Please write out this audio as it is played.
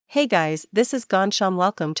Hey guys, this is Gansham.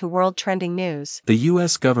 Welcome to World Trending News. The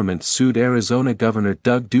U.S. government sued Arizona Governor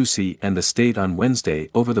Doug Ducey and the state on Wednesday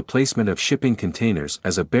over the placement of shipping containers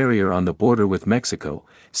as a barrier on the border with Mexico,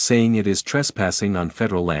 saying it is trespassing on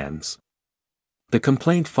federal lands. The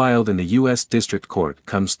complaint filed in the U.S. District Court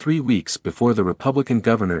comes 3 weeks before the Republican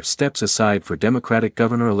governor steps aside for Democratic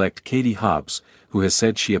Governor-elect Katie Hobbs, who has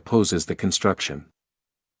said she opposes the construction.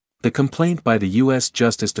 The complaint by the U.S.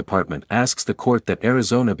 Justice Department asks the court that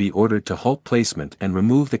Arizona be ordered to halt placement and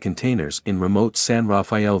remove the containers in remote San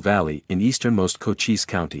Rafael Valley in easternmost Cochise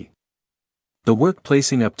County. The work,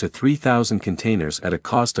 placing up to 3,000 containers at a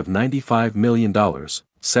cost of $95 million,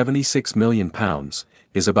 £76 million,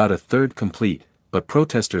 is about a third complete, but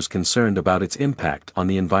protesters concerned about its impact on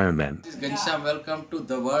the environment. This is Gansham. Welcome to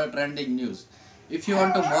the World Trending News. If you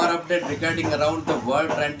want to more update regarding around the World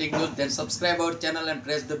Trending News, then subscribe our channel and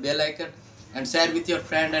press the bell icon and share with your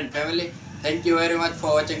friend and family. Thank you very much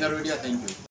for watching our video. Thank you.